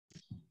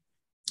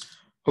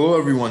Hello,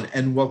 everyone,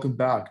 and welcome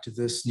back to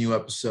this new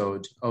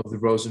episode of the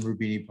Rose and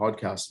Rubini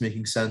podcast,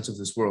 Making Sense of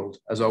This World.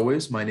 As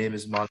always, my name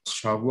is Manas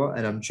Chavla,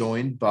 and I'm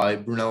joined by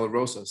Brunello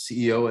Rosa,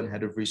 CEO and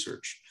Head of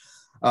Research.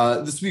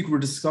 This week, we're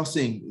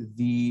discussing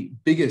the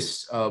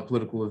biggest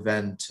political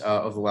event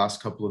of the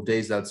last couple of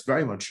days that's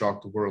very much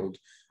shocked the world.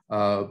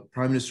 Prime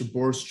Minister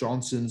Boris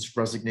Johnson's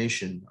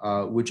resignation,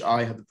 which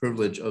I had the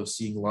privilege of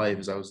seeing live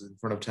as I was in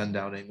front of 10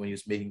 Downing when he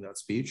was making that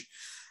speech.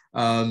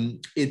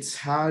 It's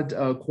had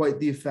quite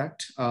the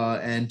effect,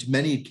 and to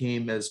many it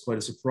came as quite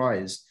a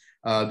surprise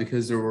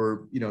because there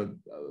were,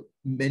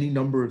 many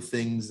number of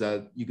things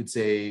that you could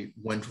say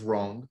went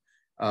wrong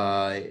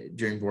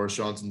during Boris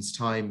Johnson's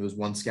time. It was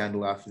one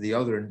scandal after the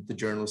other, and the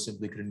journalists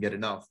simply couldn't get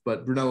enough.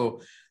 But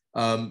Brunello,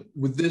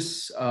 with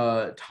this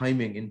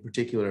timing in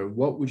particular,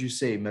 what would you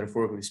say,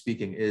 metaphorically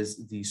speaking,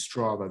 is the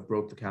straw that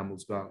broke the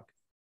camel's back?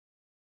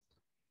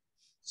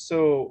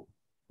 So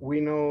we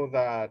know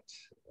that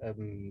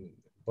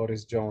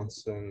Boris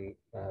Johnson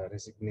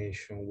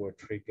resignation were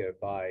triggered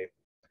by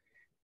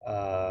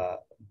the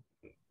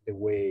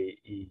way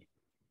he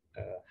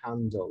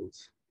handled,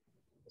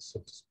 so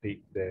to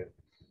speak, the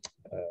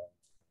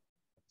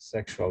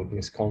sexual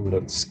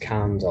misconduct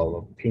scandal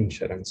of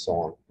Pincher and so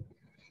on.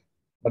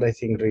 But I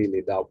think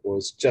really that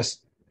was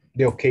just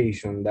the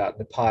occasion that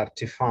the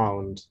party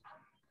found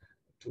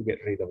to get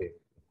rid of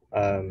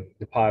him.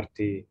 The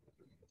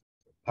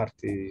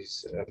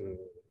party's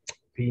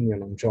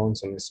opinion on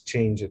Johnson has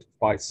changed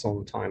quite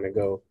some time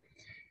ago.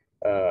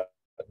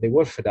 They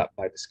were fed up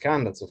by the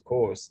scandals, of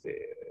course,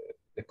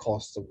 the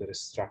cost of the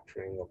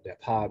restructuring of the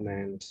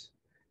apartment,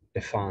 the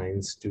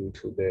fines due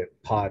to the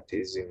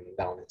parties in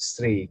Downing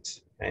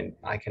Street, and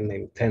I can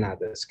name 10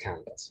 other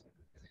scandals.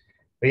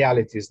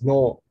 Reality is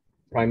no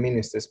prime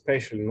minister,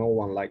 especially no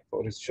one like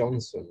Boris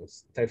Johnson,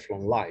 is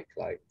Teflon-like,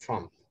 like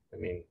Trump. I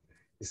mean,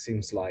 it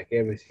seems like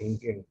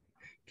everything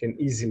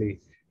can easily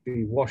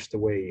be washed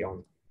away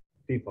on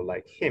people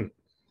like him.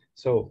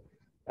 So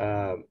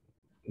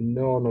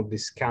none of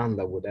this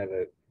scandal would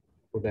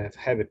have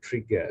ever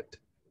triggered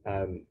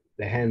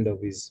the hand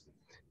of his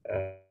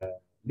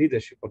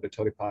leadership of the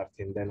Tory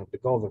party and then of the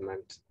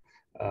government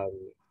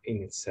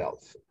in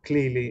itself.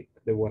 Clearly,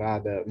 there were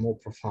other more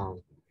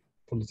profound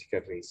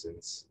political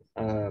reasons.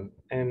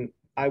 And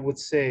I would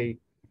say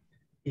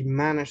he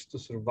managed to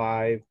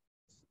survive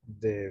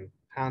the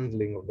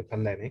handling of the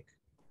pandemic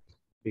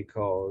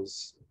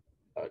because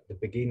the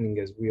beginning,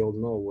 as we all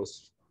know,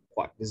 was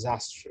quite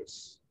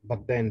disastrous.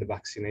 But then the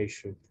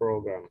vaccination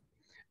program,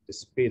 the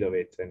speed of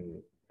it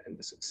and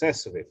the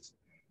success of it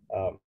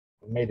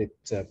made it,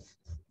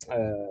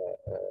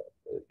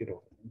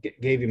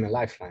 gave him a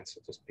lifeline,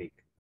 so to speak,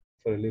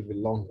 for a little bit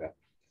longer.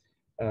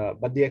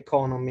 But the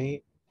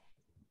economy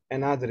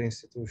and other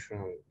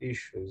institutional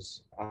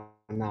issues are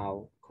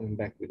now coming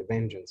back with a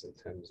vengeance in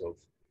terms of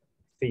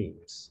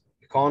themes.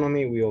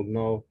 Economy, we all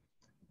know,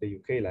 the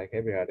UK, like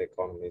every other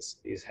economy,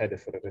 is headed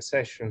for a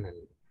recession, and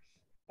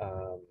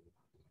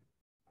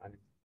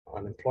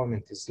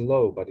unemployment is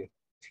low, but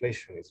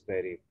inflation is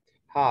very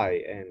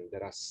high, and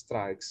there are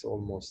strikes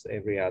almost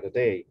every other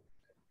day.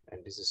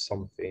 And this is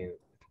something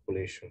the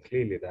population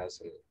clearly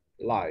doesn't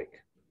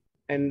like.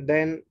 And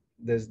then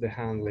there's the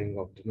handling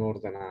of the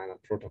Northern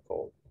Ireland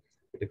Protocol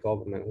with the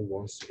government who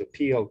wants to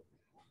repeal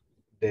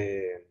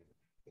the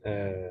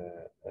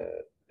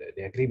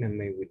agreement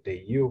made with the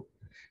EU,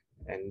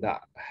 and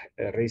that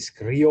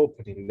risk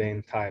reopening the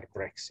entire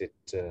Brexit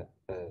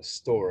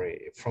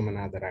story from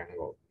another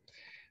angle.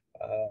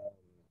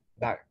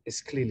 That is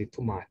clearly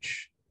too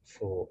much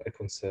for a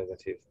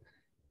conservative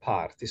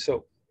party.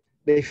 So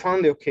they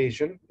found the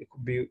occasion. It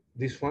could be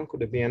this one,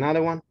 could it be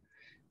another one?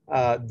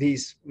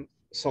 This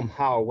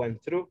somehow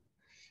went through.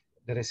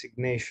 The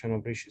resignation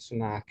of Rishi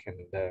Sunak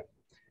and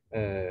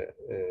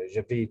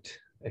Javid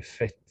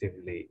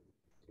effectively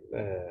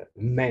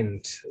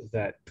meant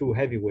that two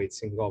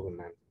heavyweights in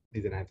government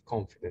didn't have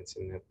confidence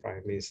in the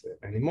prime minister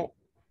anymore.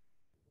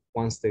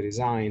 Once they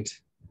resigned,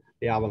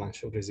 the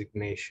avalanche of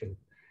resignation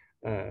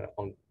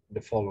on the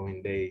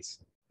following days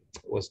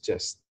was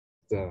just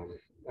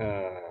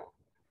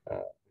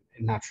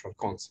natural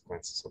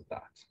consequences of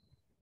that.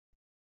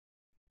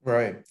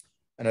 Right.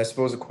 And I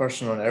suppose a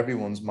question on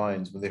everyone's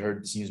minds when they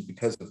heard this news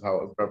because of how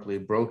abruptly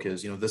it broke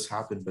is, this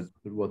happened, but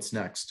what's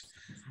next?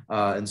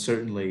 And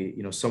certainly,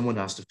 someone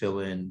has to fill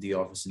in the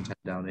office in 10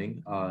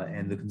 Downing,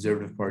 and the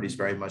Conservative Party's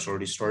very much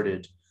already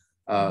started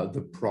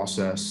the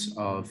process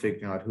of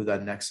figuring out who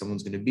that next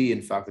someone's going to be.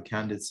 In fact, the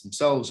candidates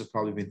themselves have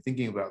probably been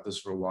thinking about this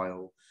for a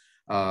while,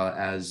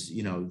 as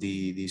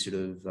the sort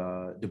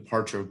of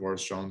departure of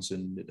Boris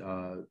Johnson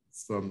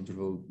from sort of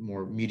a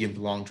more medium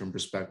to long term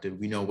perspective,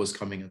 we know was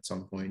coming at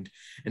some point.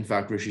 In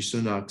fact, Rishi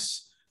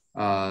Sunak's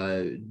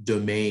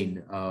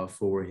domain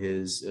for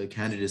his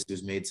candidacy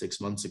was made 6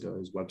 months ago,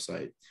 his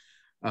website.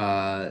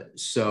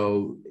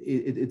 So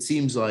it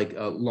seems like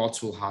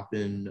lots will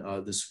happen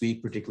this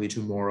week, particularly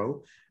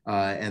tomorrow,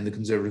 and the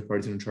Conservative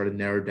Party is going to try to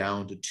narrow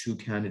down to two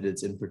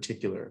candidates in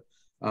particular.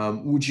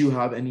 Would you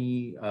have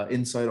any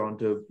insight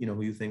onto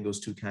who you think those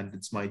two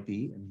candidates might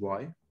be and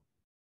why?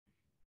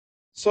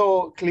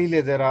 So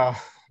clearly there are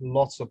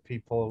lots of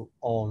people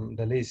on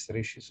the list.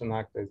 Rishi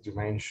Sunak, as you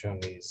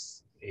mentioned,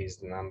 is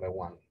the number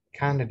one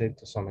candidate.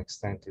 To some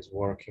extent is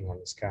working on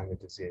his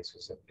candidacy,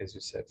 as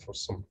you said, for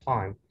some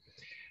time.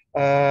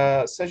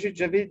 Sajid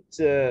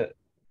Javid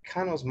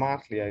kind of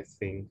smartly, I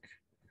think,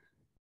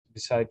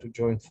 decided to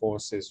join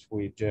forces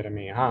with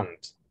Jeremy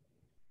Hunt.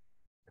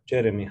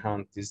 Jeremy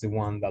Hunt is the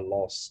one that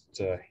lost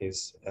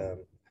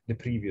the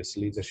previous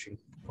leadership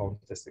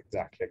contest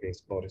exactly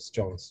against Boris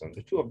Johnson.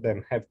 The two of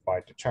them have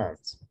quite a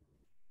chance.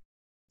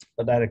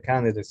 But other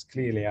candidates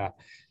clearly are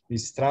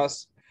Liz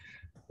Truss,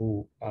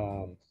 who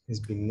has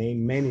been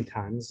named many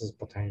times as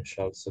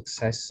potential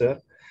successor.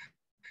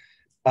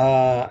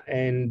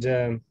 And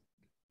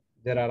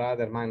there are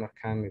other minor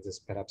candidates,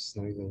 perhaps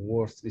not even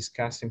worth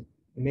discussing.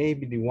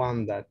 Maybe the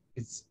one that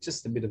it's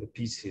just a bit of a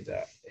PC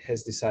that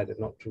has decided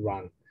not to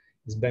run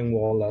is Ben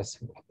Wallace,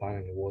 who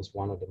apparently was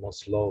one of the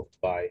most loved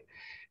by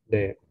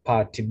the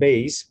party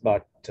base,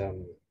 but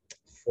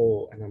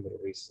for a number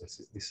of reasons,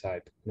 he's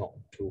decided not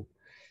to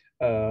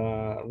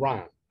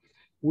run.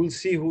 We'll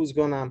see who's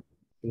gonna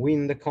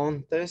win the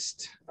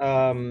contest.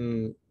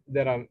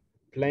 There are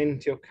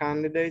plenty of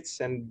candidates,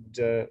 and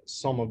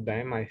some of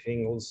them, I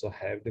think, also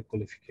have the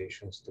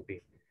qualifications to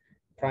be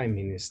prime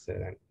minister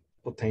and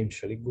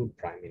potentially good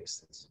prime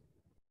ministers.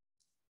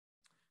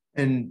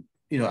 And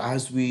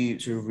as we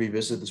sort of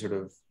revisit the sort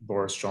of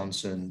Boris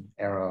Johnson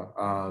era,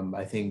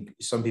 I think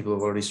some people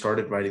have already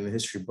started writing the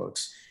history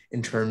books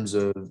in terms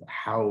of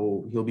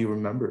how he'll be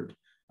remembered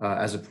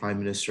as a prime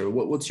minister.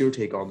 What's your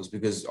take on this?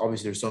 Because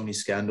obviously there's so many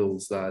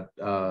scandals that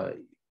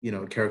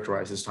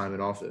characterize his time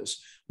in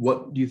office.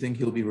 What do you think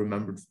he'll be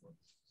remembered for?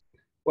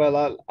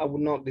 Well, I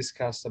would not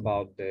discuss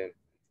about the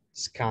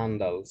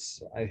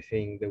scandals. I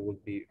think they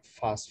would be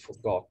fast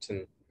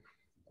forgotten.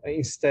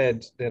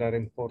 Instead, there are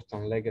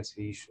important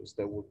legacy issues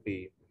that would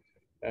be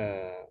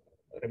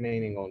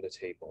remaining on the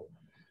table.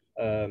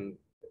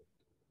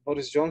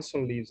 Boris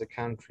Johnson leaves a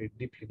country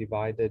deeply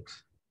divided,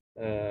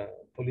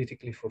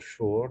 politically for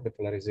sure. The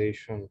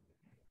polarization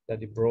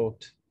that he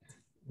brought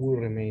will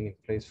remain in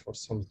place for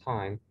some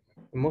time.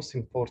 And most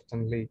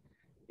importantly,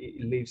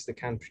 it leaves the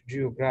country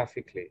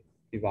geographically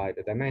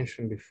divided. I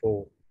mentioned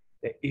before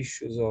the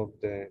issues of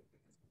the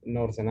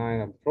Northern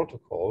Ireland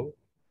Protocol,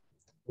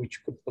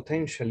 which could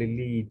potentially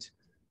lead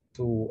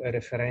to a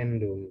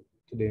referendum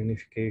to the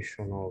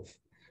unification of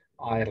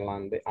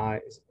Ireland, the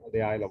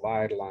Isle of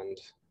Ireland,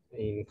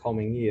 in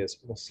coming years,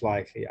 most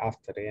likely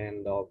after the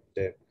end of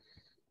the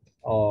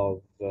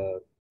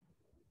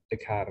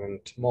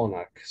current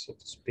monarch, so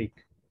to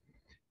speak.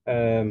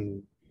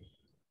 And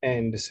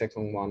the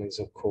second one is,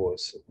 of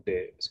course,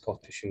 the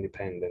Scottish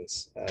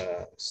independence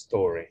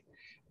story,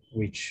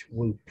 which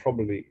will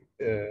probably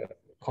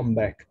come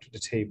back to the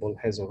table,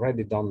 has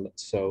already done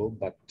so,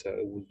 but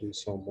will do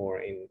so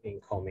more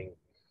in coming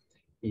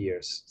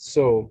years.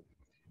 So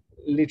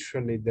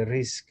literally the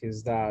risk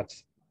is that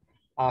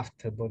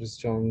after Boris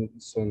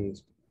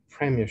Johnson's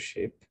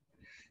premiership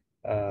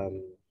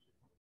and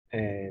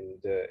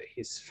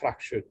his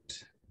fractured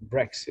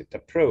Brexit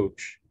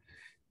approach,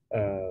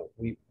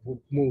 we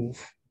would move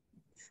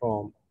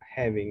from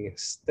having,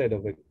 instead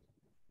of a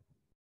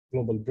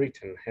global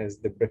Britain, as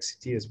the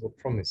Brexiteers were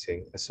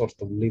promising, a sort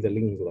of Little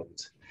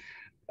England,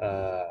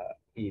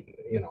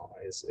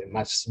 as a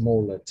much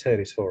smaller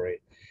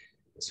territory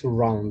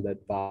surrounded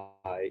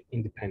by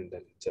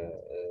independent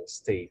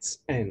states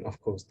and,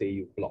 of course, the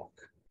EU bloc.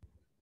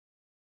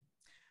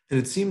 And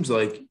it seems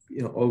like,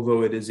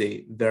 although it is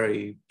a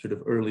very sort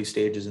of early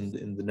stages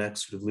in the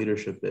next sort of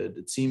leadership bid,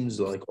 it seems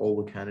like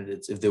all the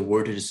candidates, if they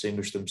were to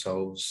distinguish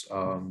themselves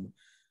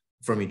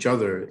from each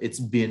other, it's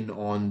been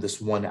on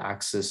this one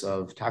axis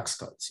of tax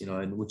cuts,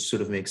 and which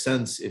sort of makes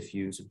sense if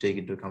you sort of take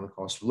into account the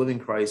cost of living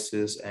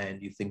crisis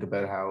and you think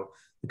about how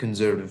the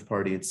Conservative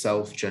Party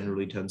itself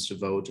generally tends to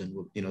vote and,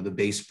 the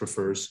base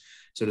prefers,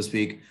 so to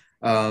speak.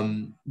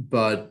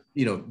 But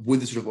with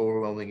the sort of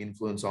overwhelming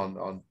influence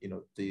on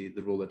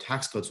the role that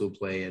tax cuts will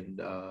play and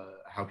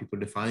how people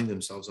are defining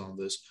themselves on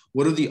this,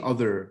 what are the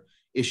other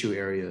issue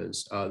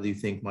areas that you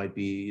think might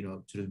be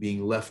sort of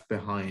being left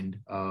behind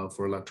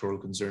for electoral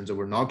concerns that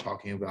we're not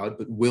talking about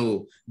but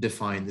will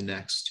define the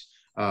next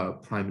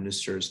prime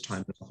minister's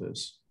time in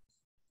office?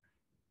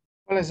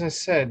 Well, as I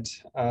said,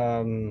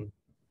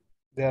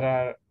 there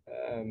are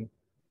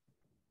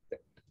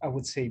I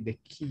would say the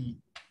key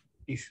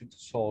issue to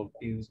solve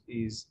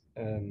is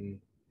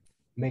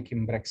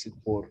making Brexit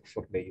work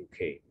for the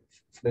UK.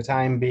 For the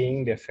time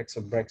being, the effects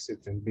of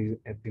Brexit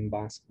have been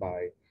masked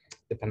by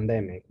the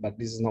pandemic, but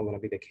this is not going to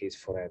be the case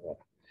forever.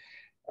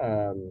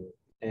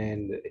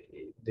 And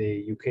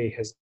the UK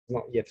has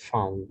not yet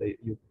found a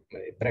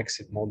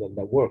Brexit model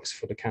that works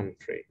for the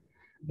country.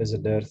 There's a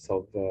dearth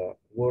of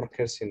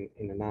workers in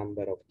a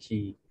number of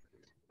key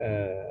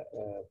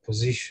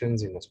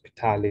positions in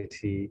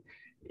hospitality,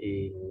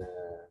 in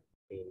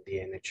the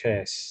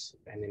NHS,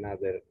 and in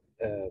other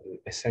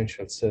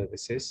essential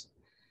services.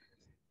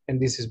 And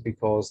this is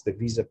because the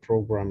visa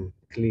program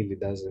clearly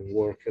doesn't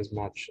work as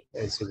much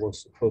as it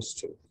was supposed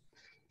to.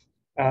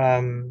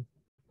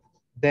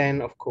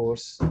 then, of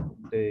course,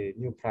 the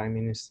new prime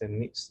minister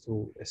needs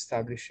to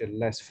establish a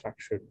less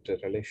fractured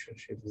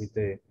relationship with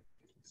the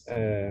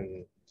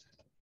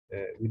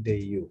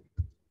EU.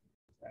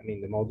 I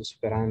mean, the modus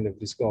operandi of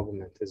this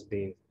government has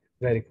been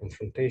very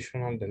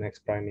confrontational. The next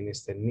prime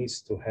minister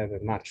needs to have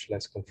a much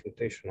less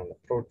confrontational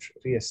approach,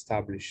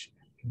 re-establish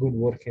a good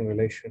working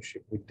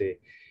relationship with the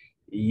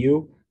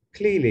EU.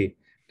 Clearly,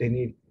 they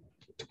need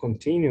to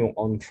continue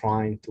on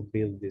trying to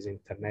build this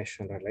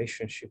international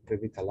relationship,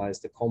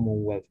 revitalize the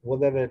Commonwealth,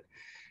 whatever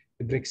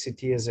the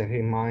Brexiteers are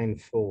in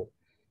mind for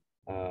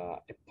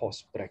a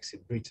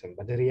post-Brexit Britain.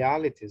 But the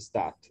reality is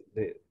that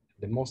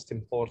the most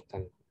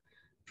important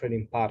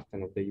trading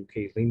partner of the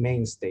UK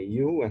remains the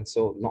EU, and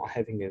so not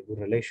having a good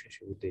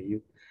relationship with the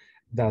EU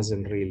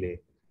doesn't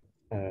really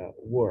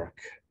work.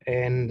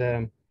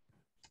 And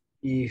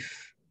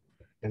if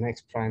the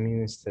next prime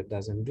minister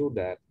doesn't do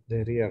that,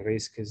 the real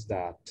risk is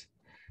that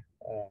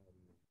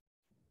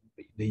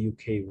the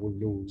UK will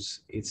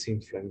lose its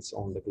influence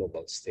on the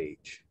global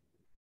stage.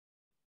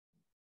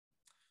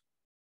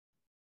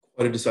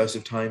 Quite a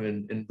decisive time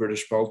in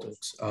British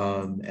politics,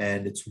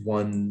 and it's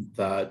one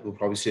that we'll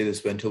probably stay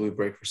this way until we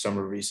break for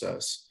summer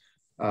recess.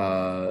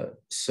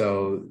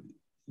 So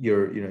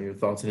your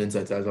thoughts and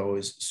insights, as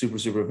always,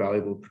 super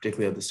valuable,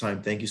 particularly at this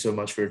time. Thank you so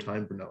much for your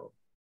time, Brunello.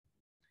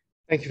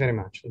 Thank you very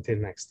much. Until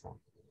next time.